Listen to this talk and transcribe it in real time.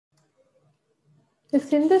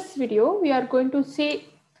Yes, in this video, we are going to see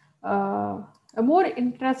a more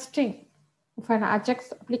interesting of an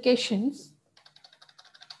Ajax applications.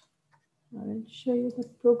 I will show you the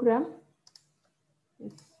program.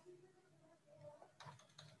 Yes.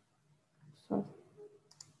 So,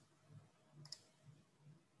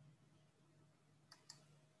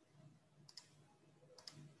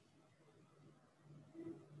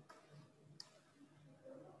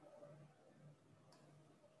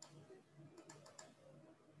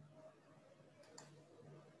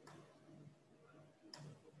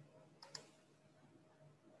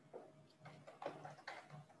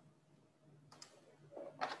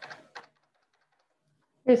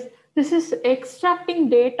 yes, this is extracting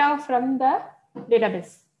data from the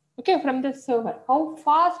database. Okay, from the server. How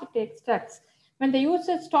fast it extracts. When the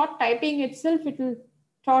user start typing itself, it will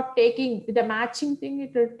start taking the matching thing.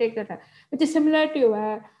 It will take the time, which is similar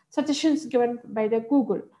to suggestions given by the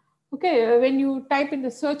Google. Okay, when you type in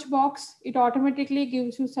the search box, it automatically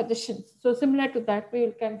gives you suggestions. So similar to that,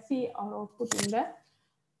 we can see our output in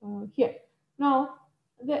the here. Now,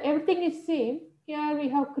 everything is same. Here we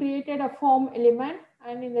have created a form element,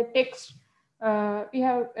 and in the text we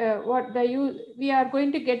have we are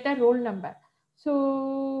going to get the roll number.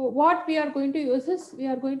 So what we are going to use is we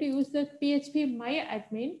are going to use the PHP my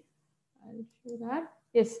admin. I'll show that.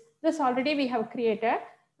 Yes, this already we have created,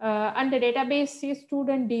 and the database is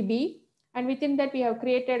student DB, and within that we have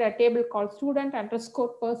created a table called student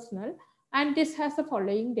underscore personal, and this has the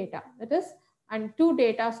following data. That is, and two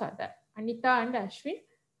data are there, Anita and Ashwin,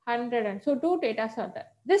 100, and so two data are there.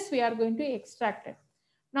 This we are going to extract it.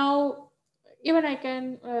 Now, even I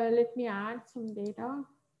can let me add some data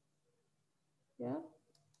here.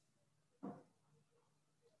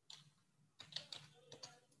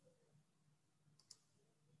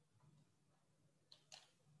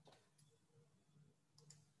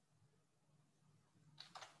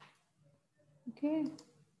 Okay.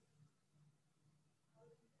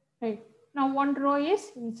 Right. Now one row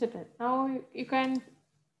is inserted. Now you can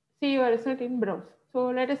see your result in browse.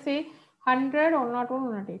 So let us say 100 or not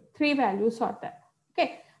 108. Three values are there.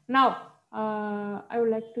 Okay. Now I would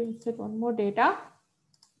like to insert one more data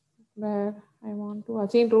where I want to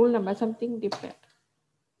assign roll number, something different.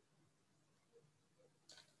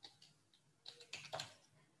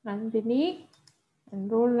 Nandini,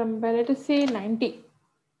 and roll number, let us say 90.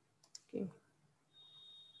 Okay.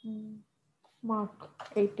 Mark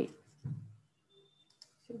 80.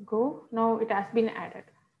 So go. Now it has been added.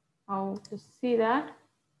 Now just see that.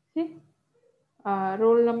 See,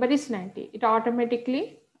 roll number is 90. It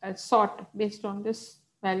automatically sort based on this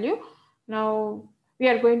value. Now we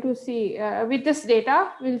are going to see with this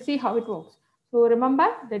data, we'll see how it works. So remember,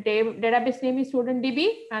 the database name is student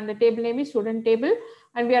DB and the table name is student table,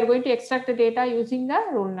 and we are going to extract the data using the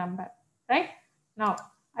roll number, right? Now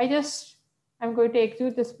I'm going to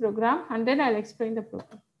execute this program and then I'll explain the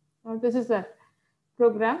program. Now this is a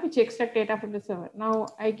program which extract data from the server. Now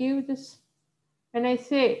I give this, when I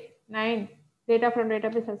say 9, data from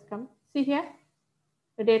database has come. See here,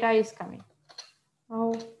 the data is coming.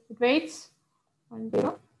 Now it waits. 1,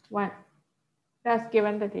 0, 1. It has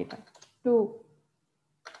given the data. 2.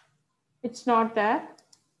 It's not there.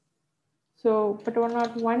 So, but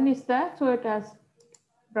 101 is there. So it has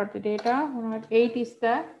brought the data. 108 is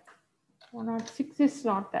there. 106 is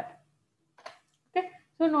not there. Okay.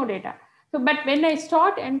 So no data. So, but when I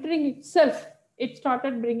start entering itself, it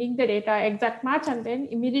started bringing the data exact match, and then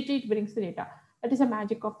immediately it brings the data. That is the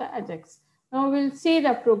magic of the Ajax. Now we'll see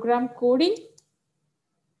the program coding.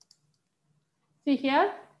 See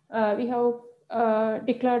here, we have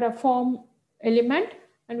declared a form element,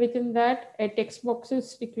 and within that a text box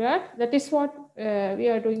is declared. That is what we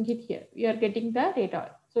are doing it here. We are getting the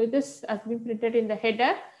data. So this has been printed in the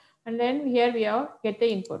header, and then here we have get the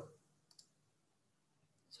input.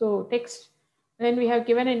 So text, then we have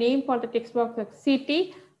given a name for the text box like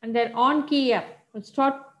CT, and then on key up, we'll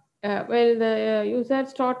start while the user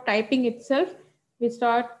start typing itself,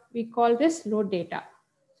 we call this load data.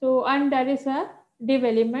 So, and there is a div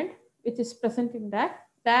element which is present in that.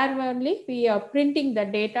 There only we are printing the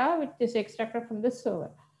data which is extracted from the server.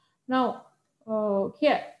 Now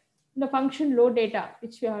here the function load data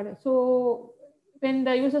which we are, so when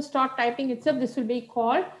the user start typing itself, this will be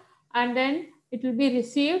called, and then it will be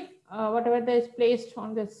received, whatever that is placed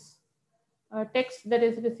on this text that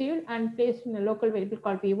is received and placed in a local variable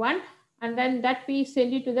called p1, and then that we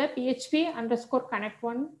send it to the php underscore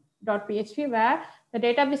connect1.php where the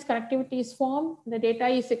database connectivity is formed, the data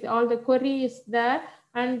is, all the query is there,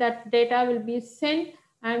 and that data will be sent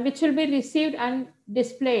and which will be received and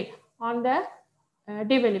displayed on the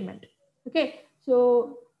div element. Okay,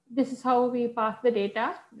 so this is how we pass the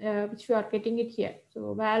data, which we are getting it here.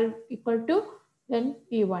 So val equal to then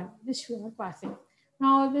p1, this we are passing.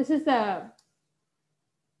 Now this is the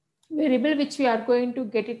variable which we are going to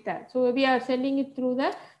get it there. So we are sending it through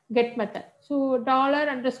the get method. So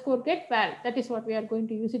 $_get val, that is what we are going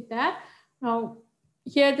to use it there. Now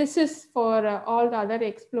here this is for all the other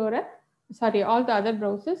explorer, sorry, all the other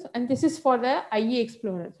browsers, and this is for the IE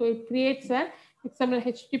explorer. So it creates an XML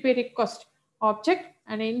HTTP request object,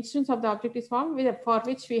 and an instance of the object is formed for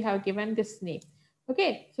which we have given this name.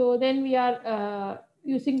 Okay, so then we are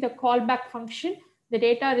using the callback function. The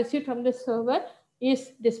data received from the server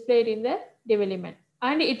is displayed in the dev element,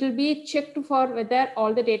 and it will be checked for whether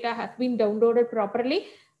all the data has been downloaded properly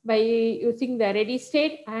by using the ready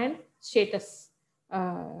state and status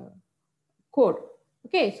code.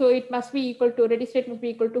 Okay, so it must be equal to, ready state must be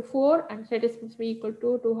equal to 4 and status must be equal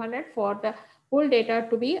to 200 for the whole data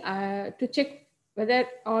to be to check whether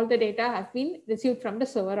all the data has been received from the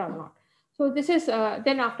server or not. So this is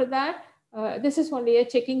then after that, this is only a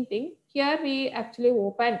checking thing. Here we actually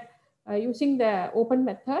open using the open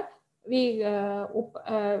method. We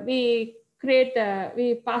create the,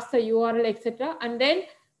 we pass the URL, etc., and then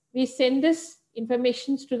we send this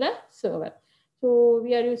informations to the server. So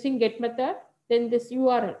we are using get method. Then this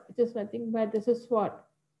URL, which is nothing but this is what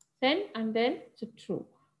send, and then it's true.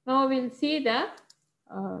 Now we'll see the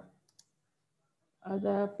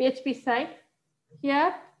PHP side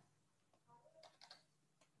here.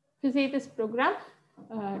 To see this program,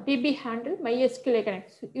 DB handle mysql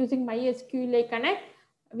connect. So using mysql connect,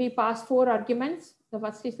 we pass 4 arguments. The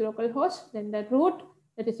first is localhost, then the root,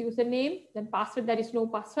 that is username, then password, there is no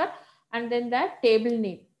password, and then the table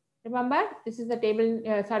name. Remember, this is the table,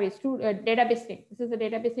 database name. This is the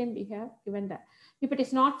database name we have given that. If it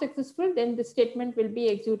is not successful, then the statement will be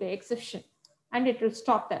execute exception, and it will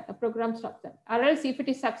stop that, the program stops that. Or else if it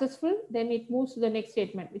is successful, then it moves to the next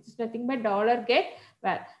statement, which is nothing but $get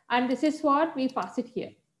val. And this is what we pass it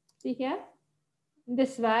here. See here, in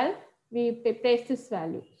this val, we place this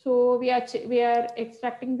value. So we are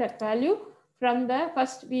extracting that value from the,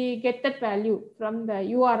 first we get that value from the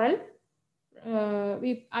URL,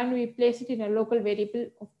 we place it in a local variable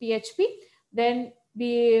of PHP. Then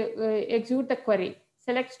we execute the query.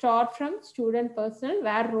 Select start from student personal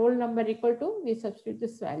where roll number equal to, we substitute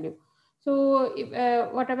this value. So if,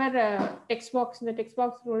 whatever text box, in the text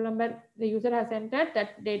box roll number the user has entered,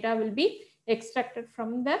 that data will be extracted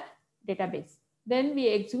from the database. Then we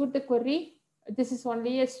execute the query. This is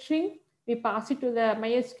only a string. We pass it to the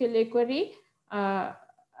MySQL query.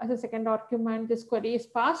 As a second argument, this query is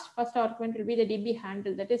passed. First argument will be the DB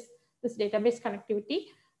handle, that is this database connectivity.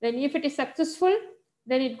 Then if it is successful,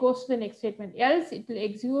 then it goes to the next statement. Else it will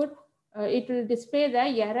execute, it will display the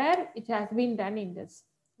error which has been done in this.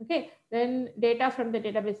 Okay, then data from the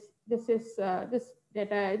database, this is this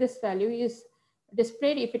data, this value is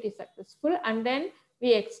displayed if it is successful, and then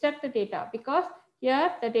we extract the data, because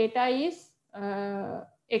here the data is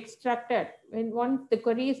extracted. When once the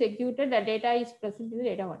query is executed, the data is present in the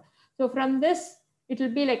data one. So from this, it will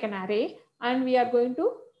be like an array, and we are going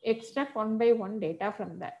to extract one by one data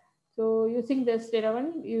from that. So using this data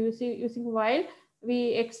one, using while,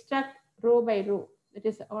 we extract row by row. That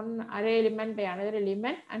is one array element by another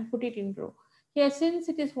element and put it in row. Here, since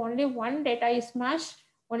it is only one data is matched,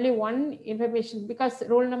 only one information, because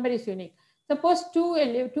roll number is unique. Suppose two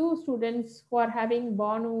students who are having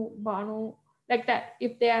Banu, like that.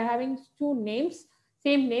 If they are having two names,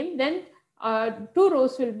 same name, then 2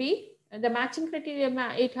 rows will be the matching criteria.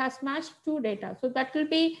 It has matched 2 data. So that will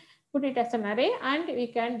be put it as an array, and we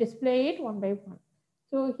can display it one by one.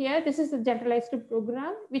 So here, this is a generalized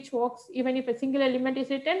program which works even if a single element is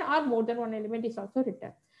written or more than one element is also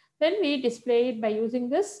written. Then we display it by using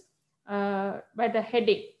this by the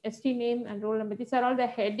heading, ST name and roll number. These are all the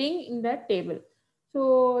heading in the table.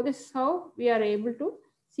 So this is how we are able to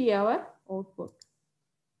see our output.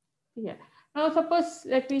 Yeah. Now suppose,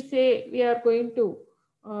 let me say we are going to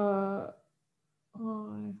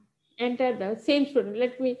enter the same student.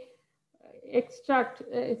 Let me extract,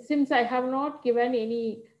 since I have not given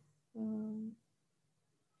any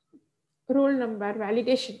roll number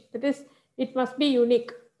validation, that is, it must be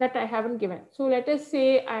unique, that I haven't given. So let us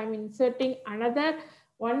say I'm inserting another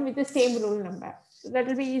one with the same roll number. So that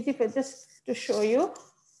will be easy for just to show you.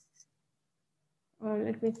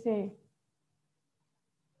 Let me say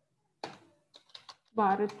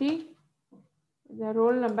Bharati, the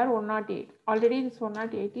roll number 108. Already this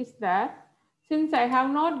 108 is there. Since I have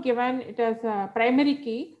not given it as a primary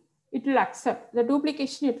key, it will accept. The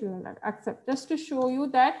duplication it will accept. Just to show you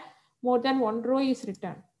that more than one row is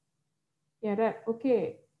written. Error.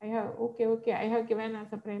 Okay. I have, okay, I have given as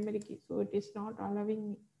a primary key, so it is not allowing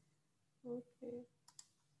me. Okay.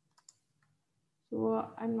 So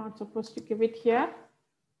I'm not supposed to give it here,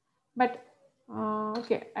 but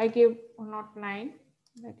okay, I give 109,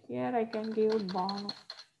 but here I can give Bono.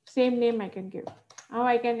 Same name I can give. Now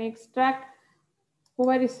I can extract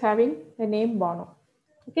whoever is having the name Bono.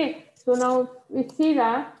 Okay, so now we see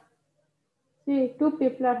that, see, two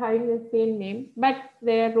people are having the same name, but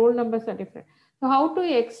their roll numbers are different. So how to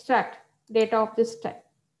extract data of this type?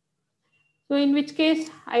 So in which case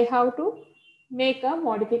I have to make a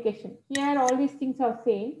modification. Here all these things are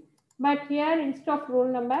same, but here instead of roll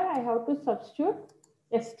number I have to substitute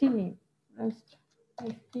st name.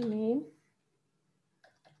 St name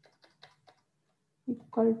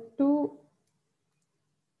equal to,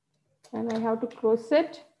 and I have to close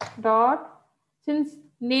it dot, since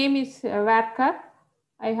name is varchar,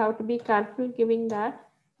 I have to be careful giving that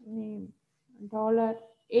name $a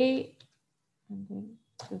and then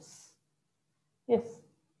this. Yes.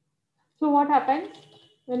 So what happens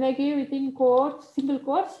when I give within quotes, single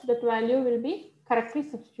quotes, that value will be correctly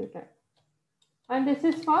substituted. And this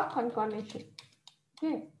is for concatenation.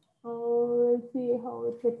 Okay. Let's see how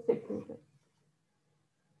it gets executed.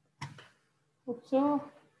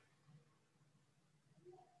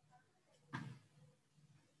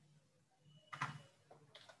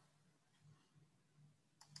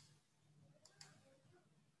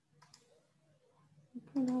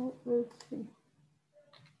 So now we'll see.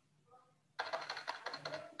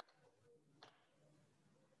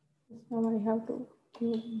 Now I have to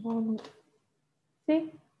give bonus.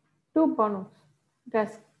 See, two bonus.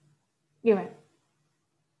 That's given.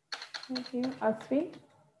 Okay, Aswin.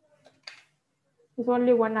 There's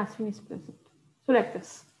only one Aswin is present. So like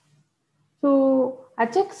this. So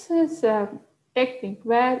Ajax is a technique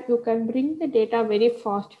where you can bring the data very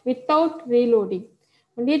fast without reloading.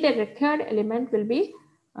 Only the required element will be,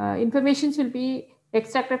 informations will be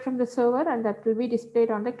extracted from the server and that will be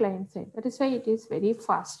displayed on the client side. That is why it is very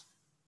fast.